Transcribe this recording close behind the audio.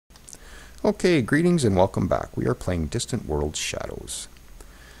Okay, greetings and welcome back. We are playing Distant World Shadows.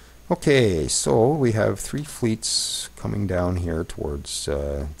 Okay, so we have 3 fleets coming down here towards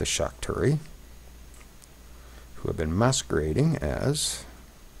the Shakturi, who have been masquerading as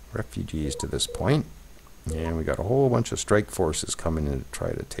refugees to this point. And we got a whole bunch of strike forces coming in to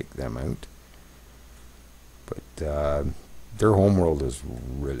try to take them out. But their homeworld is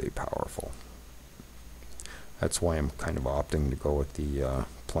really powerful. That's why I'm kind of opting to go with the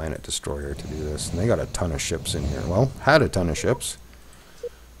planet destroyer to do this. And they got a ton of ships in here. Well, had a ton of ships.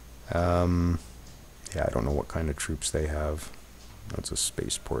 Yeah, I don't know what kind of troops they have. That's a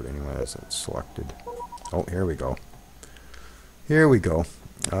spaceport anyway. That's selected. Oh, here we go. Here we go.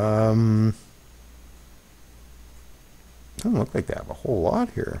 Doesn't look like they have a whole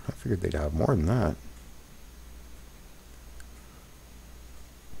lot here. I figured they'd have more than that.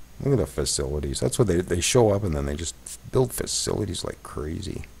 Look at the facilities. That's what they show up and then they just build facilities like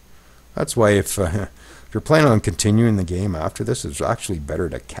crazy. That's why if you're planning on continuing the game after this, it's actually better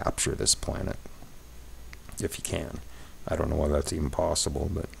to capture this planet. If you can. I don't know whether that's even possible,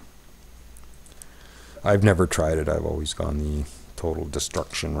 but I've never tried it. I've always gone the total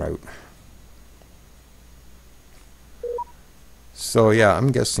destruction route. So yeah,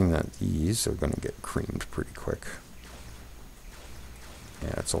 I'm guessing that these are going to get creamed pretty quick.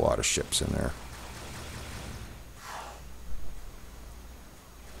 Yeah, it's a lot of ships in there.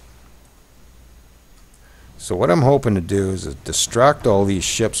 So what I'm hoping to do is distract all these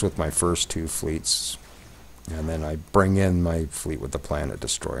ships with my first 2 fleets. And then I bring in my fleet with the planet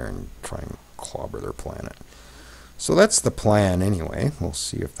destroyer and try and clobber their planet. So that's the plan anyway. We'll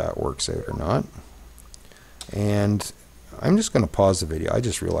see if that works out or not. And I'm just going to pause the video. I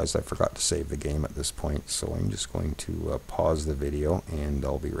just realized I forgot to save the game at this point, so I'm just going to pause the video and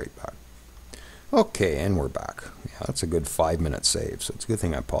I'll be right back. Okay, and we're back. Yeah, that's a good 5-minute save, so it's a good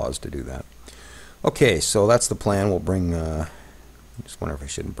thing I paused to do that. Okay, so that's the plan. We'll bring, I just wonder if I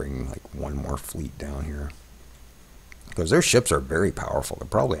shouldn't bring like 1 more fleet down here. Because their ships are very powerful. They're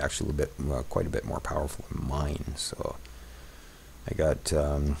probably actually quite a bit more powerful than mine. So I got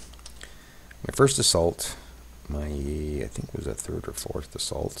my first assault. I think it was a 3rd or 4th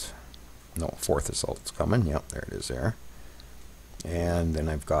assault. No, 4th assault's coming. Yep, there it is there. And then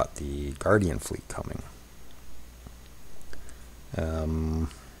I've got the Guardian fleet coming.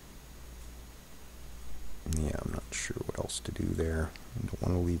 Yeah, I'm not sure what else to do there. I don't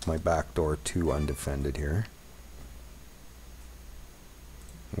want to leave my back door too undefended here.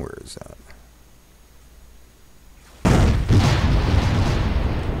 Where is that?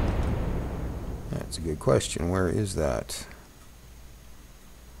 That's a good question. Where is that?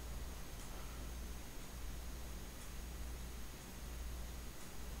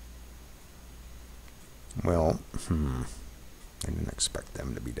 Well, I didn't expect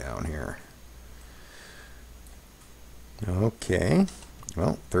them to be down here. Okay.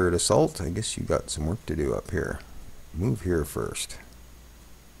 Well, 3rd assault. I guess you got some work to do up here. Move here first.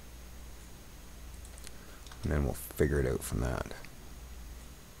 And then we'll figure it out from that.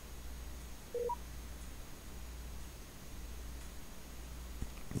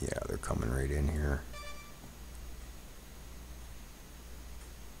 Yeah, they're coming right in here.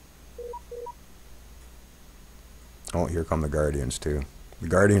 Oh, here come the Guardians too. The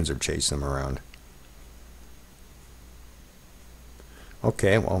Guardians are chasing them around.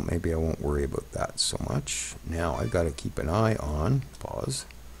 Okay, well, maybe I won't worry about that so much. Now, I've got to keep an eye on, pause,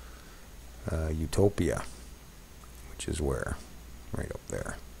 Utopia, which is where? Right up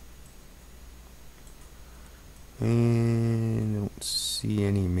there. And I don't see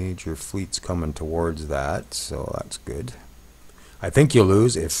any major fleets coming towards that, so that's good. I think you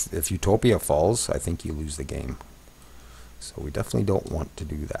lose. If Utopia falls, I think you lose the game. So we definitely don't want to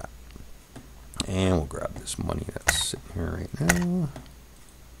do that. And we'll grab this money that's sitting here right now.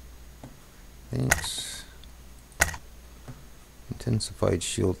 Thanks. Intensified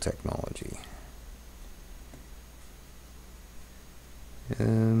shield technology.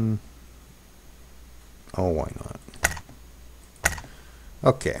 Oh, why not?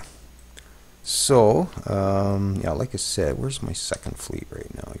 Okay. So, yeah, like I said, where's my 2nd fleet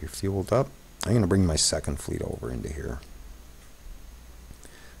right now? You're fueled up. I'm going to bring my 2nd fleet over into here.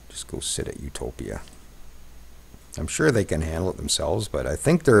 Just go sit at Utopia. I'm sure they can handle it themselves, but I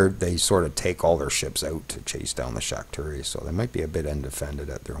think they sort of take all their ships out to chase down the Shakturi, so they might be a bit undefended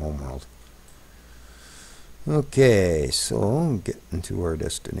at their homeworld. Okay, so getting to our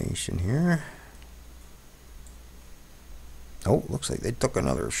destination here. Oh, looks like they took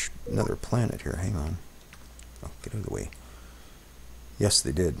another planet here. Hang on. Oh, get out of the way. Yes,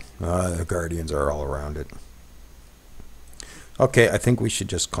 they did. The Guardians are all around it. Okay, I think we should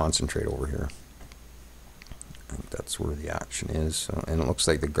just concentrate over here. I think that's where the action is. So, and it looks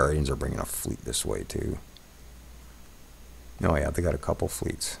like the Guardians are bringing a fleet this way too. Oh yeah, they got a couple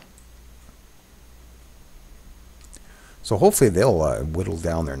fleets. So hopefully they'll whittle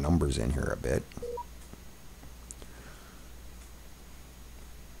down their numbers in here a bit.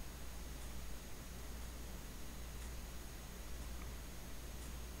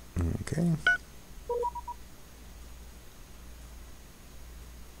 Okay.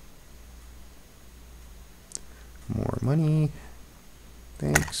 More money.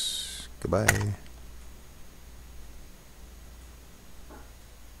 Thanks. Goodbye.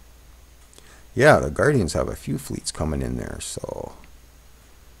 Yeah, the Guardians have a few fleets coming in there, so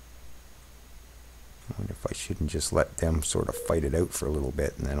I wonder if I shouldn't just let them sort of fight it out for a little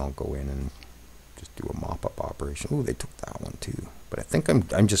bit, and then I'll go in and just do a mop-up operation. Oh, they took that one too. But I think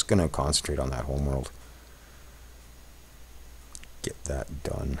I'm just going to concentrate on that homeworld. Get that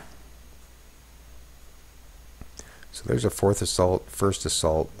done. So there's a fourth assault, first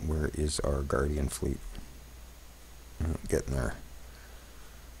assault. Where is our Guardian fleet? Getting there.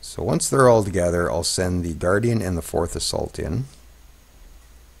 So once they're all together, I'll send the Guardian and the fourth assault in.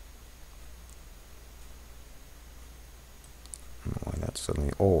 Why that's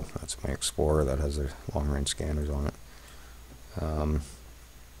suddenly... Oh, that's my Explorer that has a long-range scanners on it.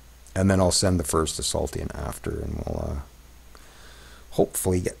 And then I'll send the first assault in after, and we'll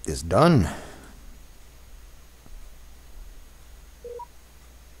hopefully get this done.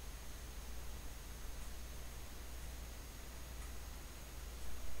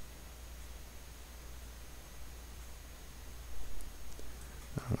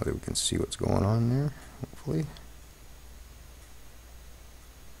 Whether we can see what's going on there, hopefully.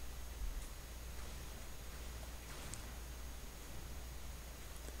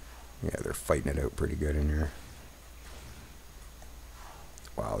 Yeah, they're fighting it out pretty good in here.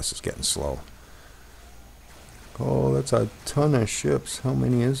 Wow, this is getting slow. Oh, that's a ton of ships. How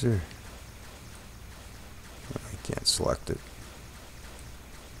many is there? I can't select it.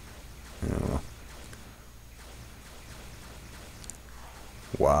 Oh.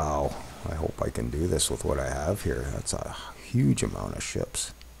 Wow, I hope I can do this with what I have here. That's a huge amount of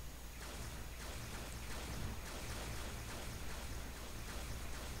ships.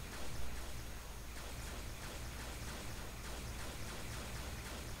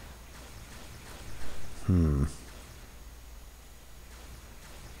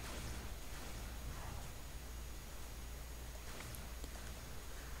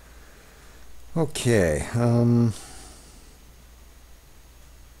 Okay,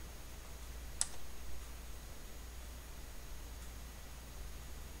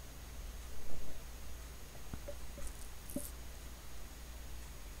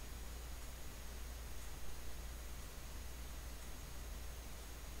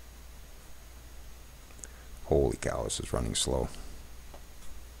 holy cow, this is running slow.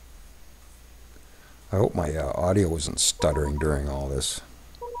 I hope my audio isn't stuttering during all this.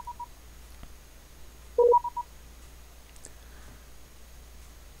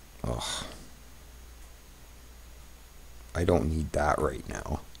 Ugh. I don't need that right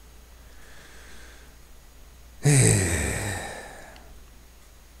now. The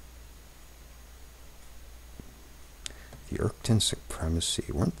Urkton Supremacy.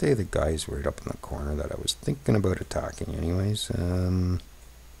 Weren't they the guys right up in the corner that I was thinking about attacking anyways? I'm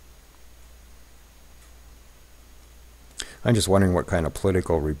just wondering what kind of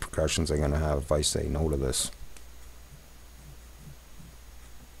political repercussions I'm going to have if I say no to this.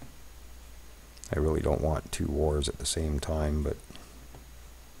 I really don't want two wars at the same time, but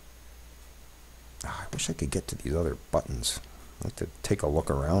I wish I could get to these other buttons. I'd like to take a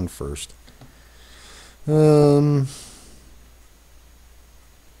look around first.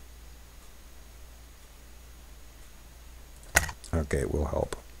 Okay, it will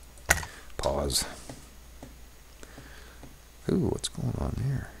help. Pause. Ooh, what's going on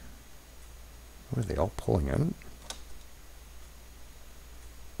there? What, are they all pulling out?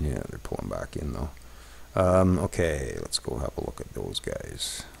 Yeah, they're pulling back in though. Okay, let's go have a look at those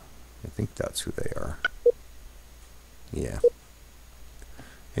guys. I think that's who they are. Yeah.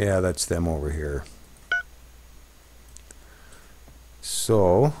 Yeah, that's them over here.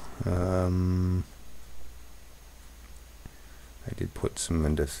 So, I did put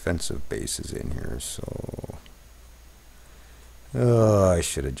some defensive bases in here, so... I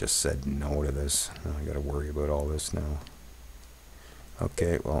should have just said no to this. Now I gotta worry about all this now.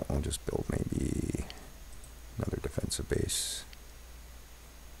 Okay, well, I'll just build maybe another defensive base.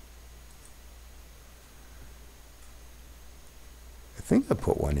 I think I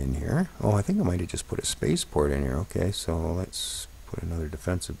put one in here. Oh, I think I might have just put a spaceport in here. Okay, so let's put another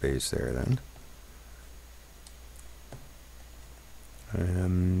defensive base there then. Do I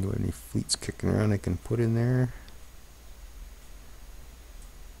have any fleets kicking around I can put in there?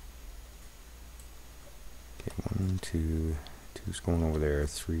 Okay, 1, 2, 2's going over there,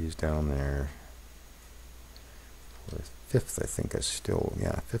 3's down there. 5th I think is still,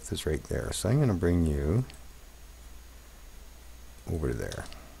 yeah, 5th is right there. So I'm going to bring you over to there.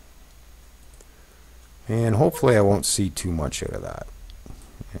 And hopefully I won't see too much out of that.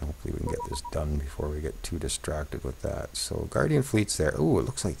 And hopefully we can get this done before we get too distracted with that. So Guardian fleet's there. Oh, it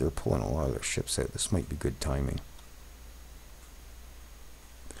looks like they're pulling a lot of their ships out. This might be good timing.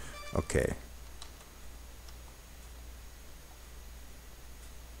 Okay.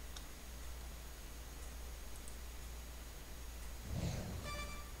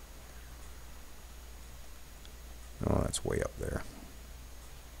 Oh, that's way up there.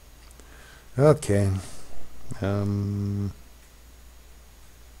 Okay.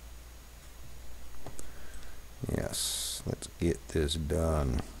 Yes, let's get this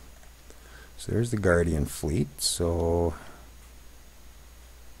done. So there's the Guardian fleet. So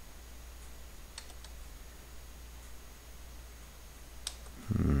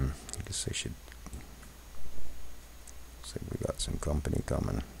I guess I should. Looks like we got some company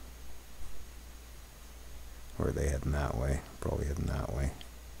coming. Or are they heading that way? Probably heading that way.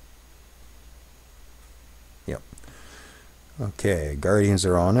 Yep. Okay, Guardians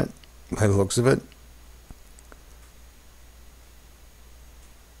are on it by the looks of it.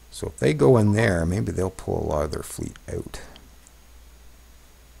 So if they go in there, maybe they'll pull a lot of their fleet out.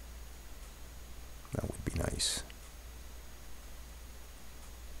 That would be nice.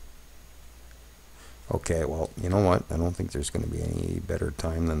 Okay, well, you know what? I don't think there's going to be any better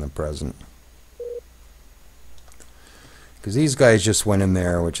time than the present. Because these guys just went in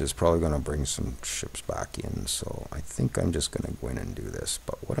there, which is probably going to bring some ships back in. So I think I'm just going to go in and do this.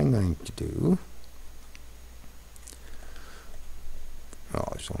 But what I'm going to do... Oh,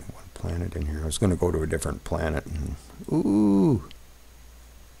 there's only one planet in here. I was going to go to a different planet. And, ooh!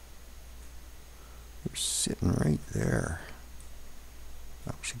 You're sitting right there.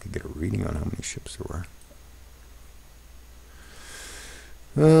 I wish I could get a reading on how many ships there were.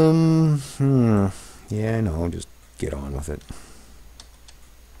 Yeah, I know. Just get on with it.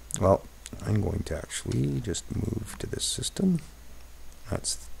 Well, I'm going to actually just move to this system.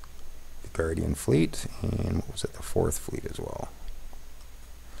 That's the Guardian fleet, and what was it, the 4th fleet as well.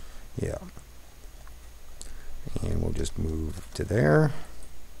 Yeah. And we'll just move to there.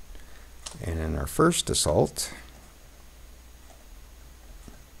 And in our first assault,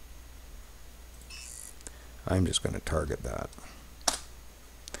 I'm just going to target that.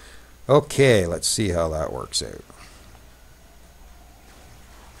 Okay, let's see how that works out.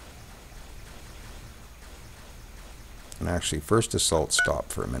 And actually, first assault stop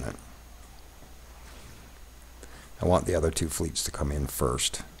for a minute. I want the other 2 fleets to come in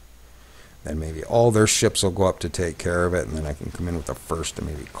first. Then maybe all their ships will go up to take care of it, and then I can come in with the first and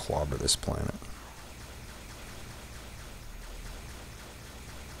maybe clobber this planet.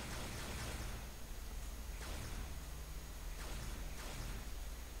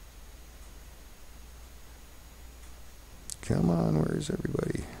 Come on, where's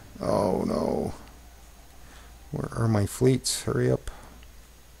everybody? Oh no. Where are my fleets? Hurry up.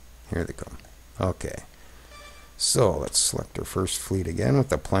 Here they come. Okay. So let's select our first fleet again with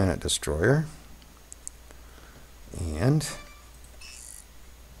the planet destroyer. And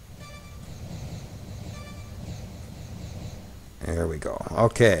there we go.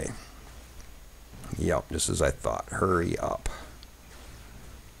 Okay. Yep, just as I thought. Hurry up.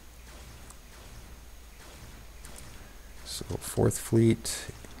 So 4th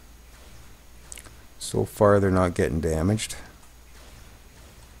fleet. So far they're not getting damaged.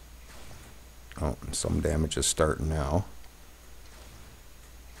 Oh, and some damage is starting now.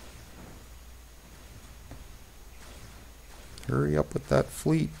 Hurry up with that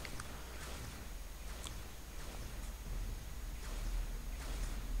fleet.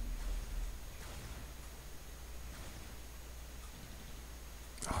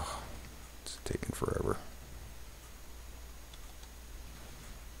 Oh, it's taking forever.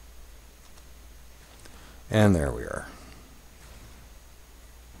 And there we are.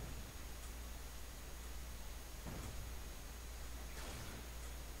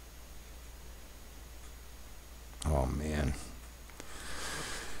 Oh man.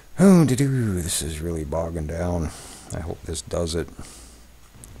 Oh, this is really bogging down. I hope this does it.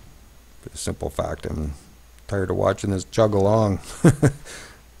 For the simple fact I'm tired of watching this jug along.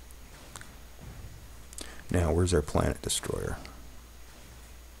 Now, where's our planet destroyer?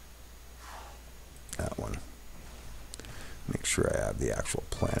 That one. Make sure I have the actual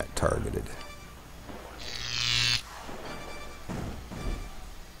planet targeted.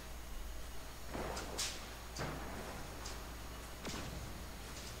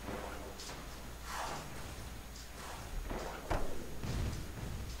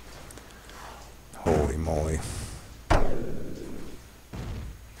 Holy moly.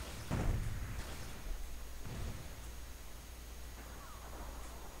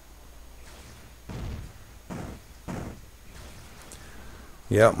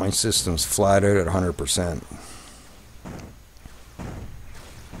 Yeah, my system's flat out at 100%.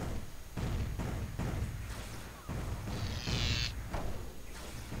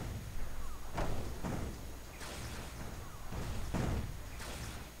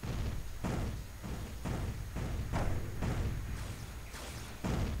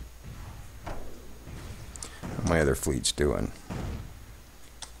 How my other fleet's doing?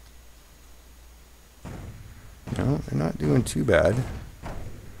 No, they're not doing too bad.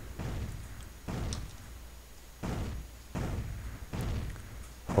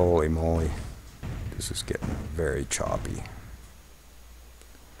 Holy moly, this is getting very choppy.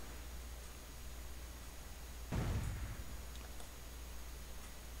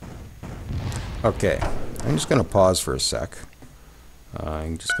 Okay, I'm just going to pause for a sec.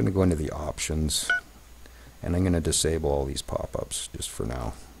 I'm just going to go into the options, and I'm going to disable all these pop-ups just for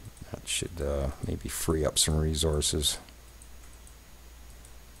now. That should maybe free up some resources.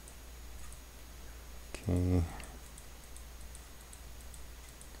 Okay.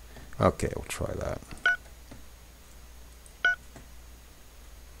 Okay, we'll try that.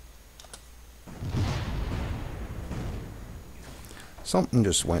 Something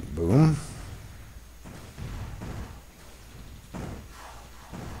just went boom.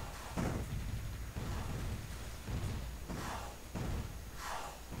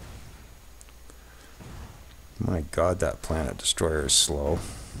 My God, that planet destroyer is slow.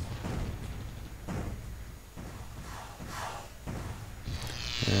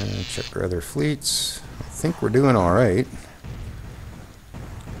 And check our other fleets. I think we're doing all right.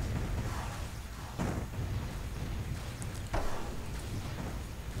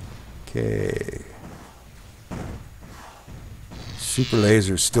 Okay. Super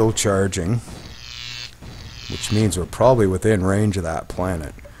laser's still charging, which means we're probably within range of that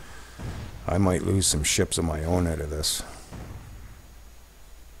planet. I might lose some ships of my own out of this.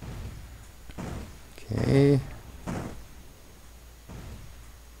 Okay.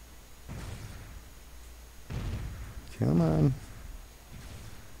 Come on.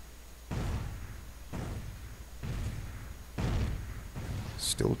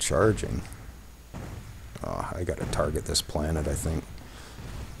 Still charging. Oh, I gotta target this planet, I think.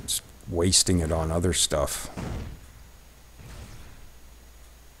 It's wasting it on other stuff.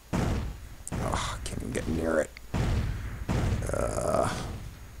 Oh, can't even get near it.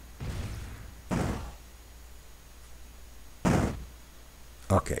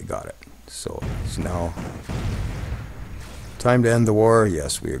 Okay, got it. So it's now time to end the war.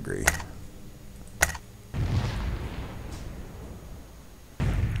 Yes, we agree.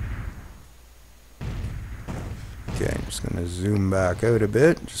 Okay, I'm just going to zoom back out a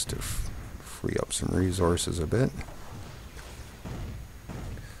bit just to free up some resources a bit.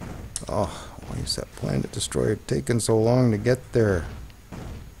 Oh, why is that planet destroyer taking so long to get there?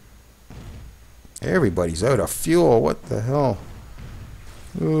 Everybody's out of fuel. What the hell?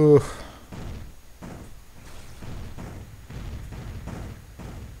 Ooh.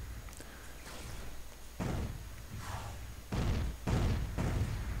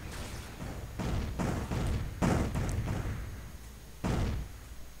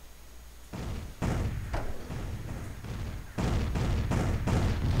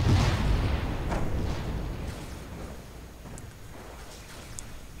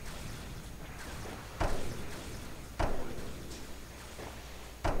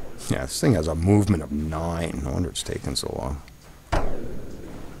 Yeah, this thing has a movement of 9. No wonder it's taking so long. Come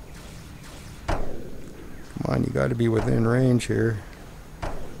on, you got to be within range here.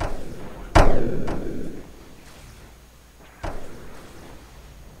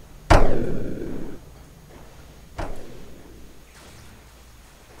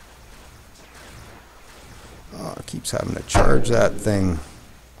 Oh, it keeps having to charge that thing.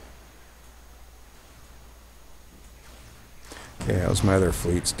 Okay, how's my other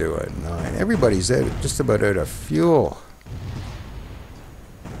fleets doing? 9. Everybody's out, just about out of fuel.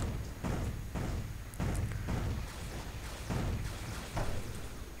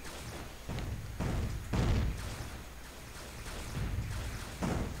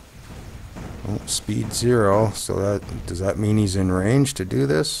 Oh, speed 0. So does that mean he's in range to do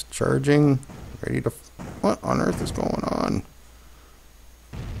this? Charging? Ready to... What on earth is going on?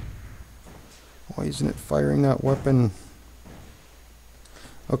 Why isn't it firing that weapon?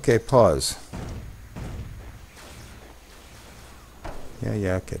 Okay, pause.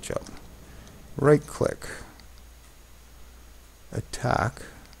 Yeah, catch up. Right click. Attack.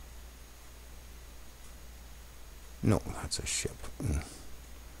 No, that's a ship. Want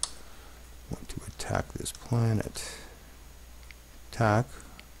to attack this planet. Attack.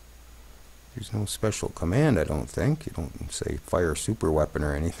 There's no special command, I don't think. You don't say fire super weapon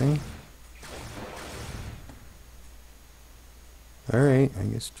or anything. Alright, I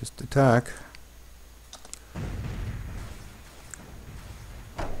guess just attack.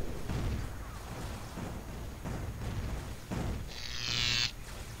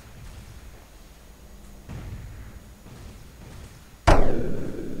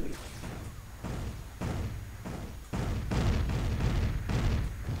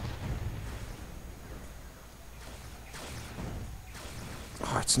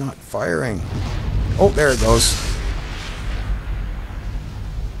 Oh, it's not firing. Oh, there it goes.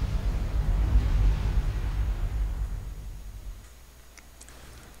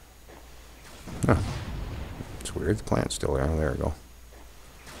 Huh. It's weird. The plant's still there. There we go.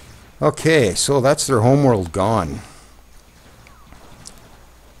 Okay, so that's their homeworld gone.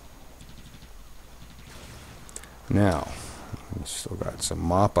 Now, we still got some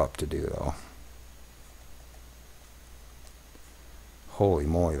mop up to do though. Holy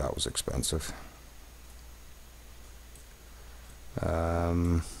moly, that was expensive.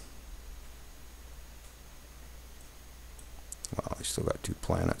 Well, we still got 2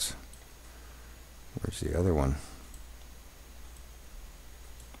 planets. Where's the other one?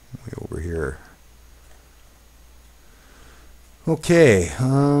 Way over here. Okay,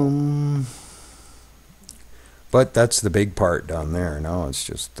 but that's the big part down there. Now it's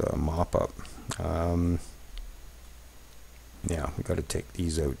just mop up. Yeah, we got to take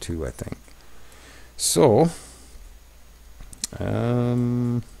these out too, I think. So, I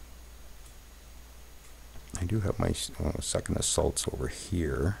do have my second assaults over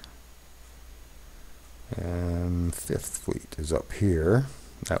here. 5th fleet is up here.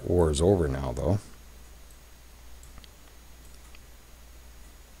 That war is over now, though.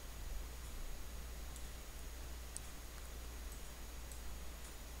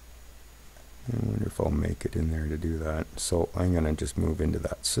 I wonder if I'll make it in there to do that. So I'm going to just move into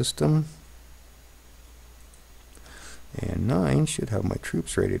that system. And 9 should have my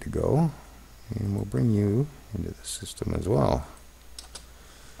troops ready to go. And we'll bring you into the system as well.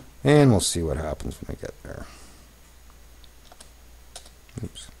 And we'll see what happens when I get there.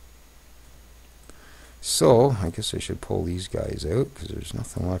 Oops. So I guess I should pull these guys out because there's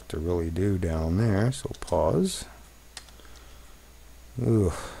nothing left to really do down there. So pause.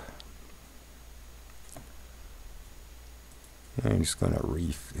 Ooh. I'm just going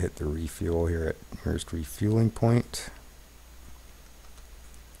to hit the refuel here at nearest refueling point.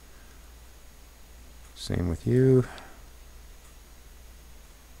 Same with you.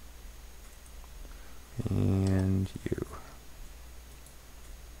 And you.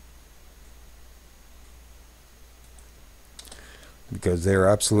 Because they're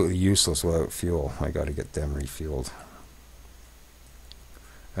absolutely useless without fuel. I got to get them refueled.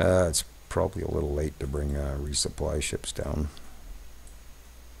 It's probably a little late to bring resupply ships down.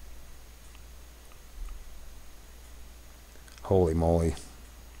 Holy moly.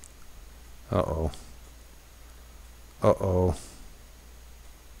 Uh-oh. Uh-oh.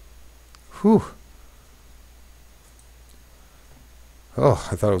 Whew. Oh,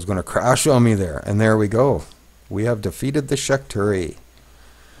 I thought it was going to crash on me there. And there we go. We have defeated the Shakturi.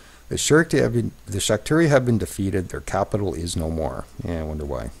 The Shakturi have been defeated. Their capital is no more. Yeah, I wonder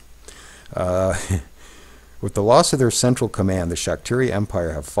why. With the loss of their central command, the Shakturi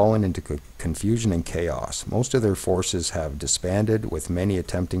Empire have fallen into confusion and chaos. Most of their forces have disbanded, with many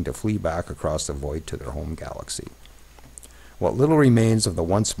attempting to flee back across the void to their home galaxy. What little remains of the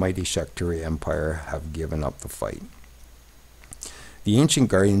once mighty Shakturi Empire have given up the fight. The ancient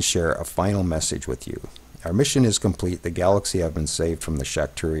guardians share a final message with you. Our mission is complete. The galaxy have been saved from the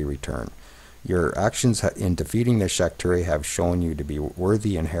Shakturi return. Your actions in defeating the Shakturi have shown you to be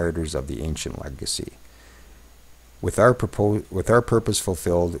worthy inheritors of the ancient legacy. With our purpose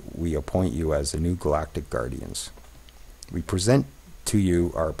fulfilled, we appoint you as the new galactic guardians. We present to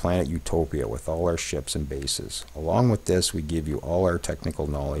you our planet Utopia with all our ships and bases. Along with this, we give you all our technical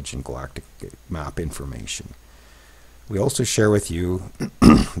knowledge and galactic map information. We also share with you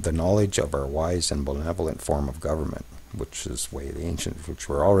the knowledge of our wise and benevolent form of government, which is way the ancients, which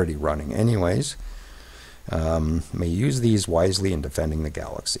we're already running anyways. May use these wisely in defending the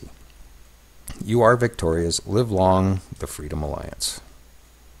galaxy. You are victorious. Live long, the Freedom Alliance.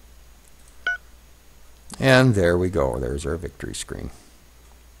 And there we go. There's our victory screen.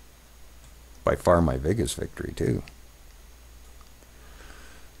 By far my biggest victory, too.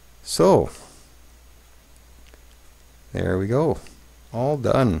 So, there we go. All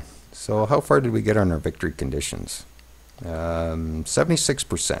done. So how far did we get on our victory conditions?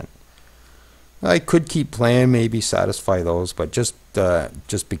 76%. I could keep playing, maybe satisfy those, but just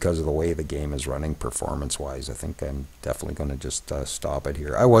because of the way the game is running performance-wise, I think I'm definitely going to just stop it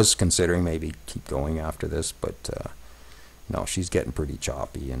here. I was considering maybe keep going after this, but no, she's getting pretty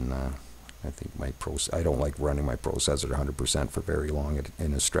choppy, and I think I don't like running my processor 100% for very long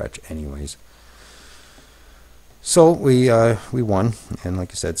in a stretch, anyways. So we won, and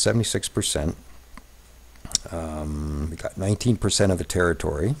like I said, 76%. We got 19% of the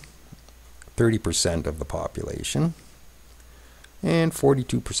territory, 30% of the population, and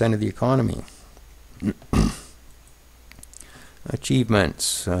 42% of the economy.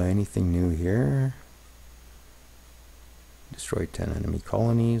 Achievements. Anything new here? Destroy 10 enemy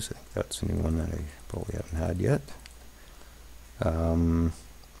colonies. I think that's a new one that I probably haven't had yet.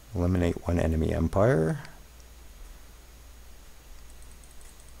 Eliminate 1 enemy empire.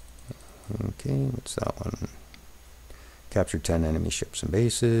 Okay, what's that one? Capture 10 enemy ships and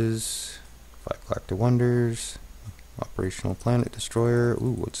bases. 5 Galactic Wonders. Operational Planet Destroyer.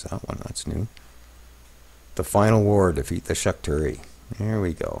 Ooh, what's that one? That's new. The Final War. Defeat the Shakturi. There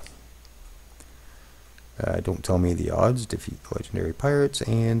we go. Don't tell me the odds. Defeat the legendary pirates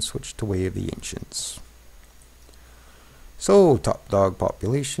and switch to Way of the Ancients. So, top dog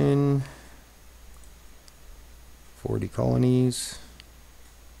population. 40 colonies.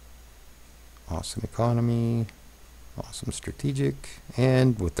 Awesome economy. Awesome strategic.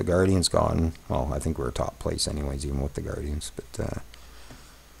 And with the Guardians gone, well, I think we're top place anyways, even with the Guardians. But,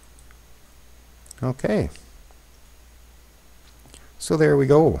 okay. So there we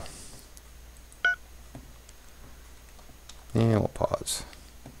go. And we'll pause.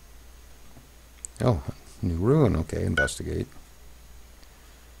 Oh, new ruin. Okay, investigate.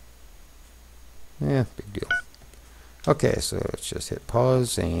 Yeah, big deal. Okay, so let's just hit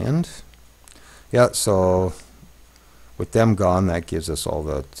pause and... yeah, so with them gone, that gives us all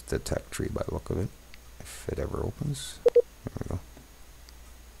the tech tree by the look of it, if it ever opens. There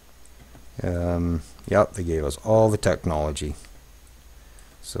we go. Yep, they gave us all the technology.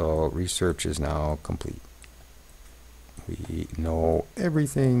 So research is now complete. We know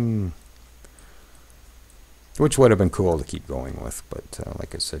everything, which would have been cool to keep going with, but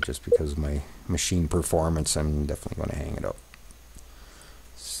like I said, just because of my machine performance, I'm definitely going to hang it up.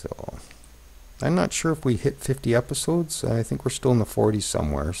 So... I'm not sure if we hit 50 episodes. I think we're still in the 40s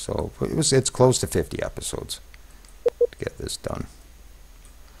somewhere. So it's close to 50 episodes to get this done.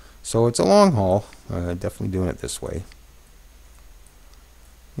 So it's a long haul. Definitely doing it this way.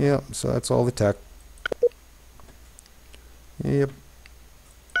 Yep, so that's all the tech. Yep.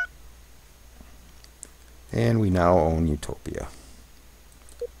 And we now own Utopia.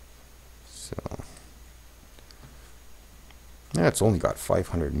 So yeah, it's only got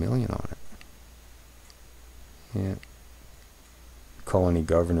 500 million on it. Yeah. Colony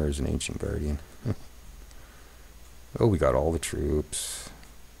Governor is an Ancient Guardian. Oh, we got all the troops.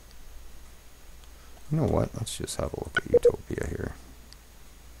 You know what? Let's just have a look at Utopia here.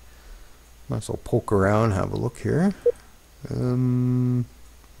 Might as well poke around, have a look here. Where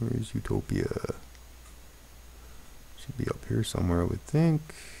is Utopia? Should be up here somewhere, I would think.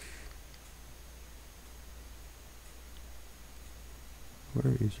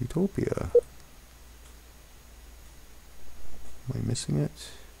 Where is Utopia? Am I missing it?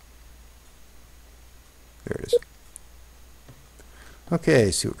 There it is.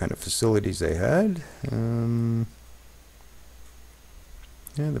 Okay, see what kind of facilities they had.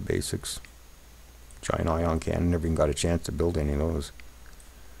 Yeah, the basics. Giant ion cannon, never even got a chance to build any of those.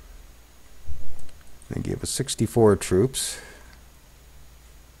 They gave us 64 troops.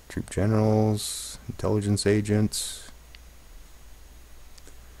 Troop generals, intelligence agents.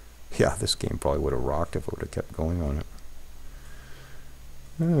 Yeah, this game probably would have rocked if it would have kept going on it.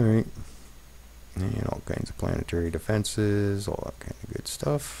 Alright. And all kinds of planetary defenses, all that kind of good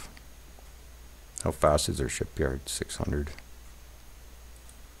stuff. How fast is their shipyard? 600.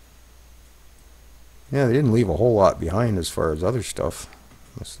 Yeah, they didn't leave a whole lot behind as far as other stuff.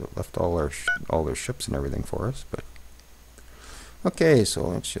 Must have left all their ships and everything for us, but okay, so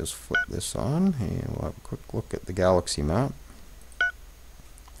let's just flip this on and we'll have a quick look at the galaxy map.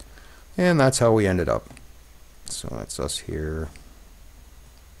 And that's how we ended up. So that's us here.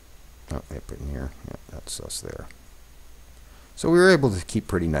 Oh, they put in here. Yeah, that's us there. So we were able to keep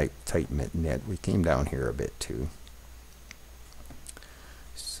pretty tight knit. We came down here a bit too.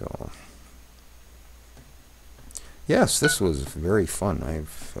 So yes, this was very fun. I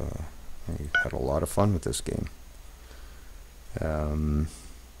had a lot of fun with this game.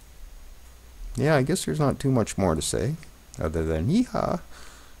 Yeah, I guess there's not too much more to say other than yeehaw.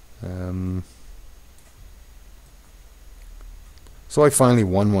 So I finally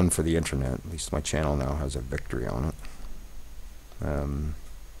won one for the internet. At least my channel now has a victory on it.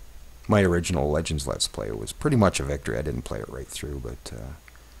 My original Legends Let's Play was pretty much a victory. I didn't play it right through, but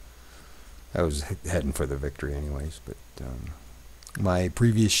I was heading for the victory anyways. But my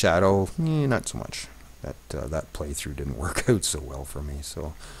previous Shadow, not so much. That playthrough didn't work out so well for me.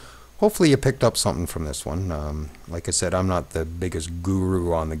 So hopefully you picked up something from this one. Like I said, I'm not the biggest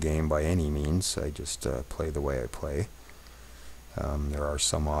guru on the game by any means. I just play the way I play. There are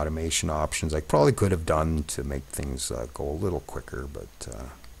some automation options I probably could have done to make things go a little quicker, but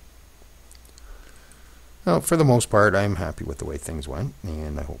well, for the most part, I'm happy with the way things went,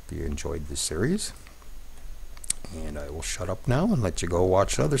 and I hope you enjoyed this series. And I will shut up now and let you go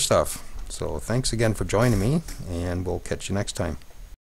watch other stuff. So thanks again for joining me, and we'll catch you next time.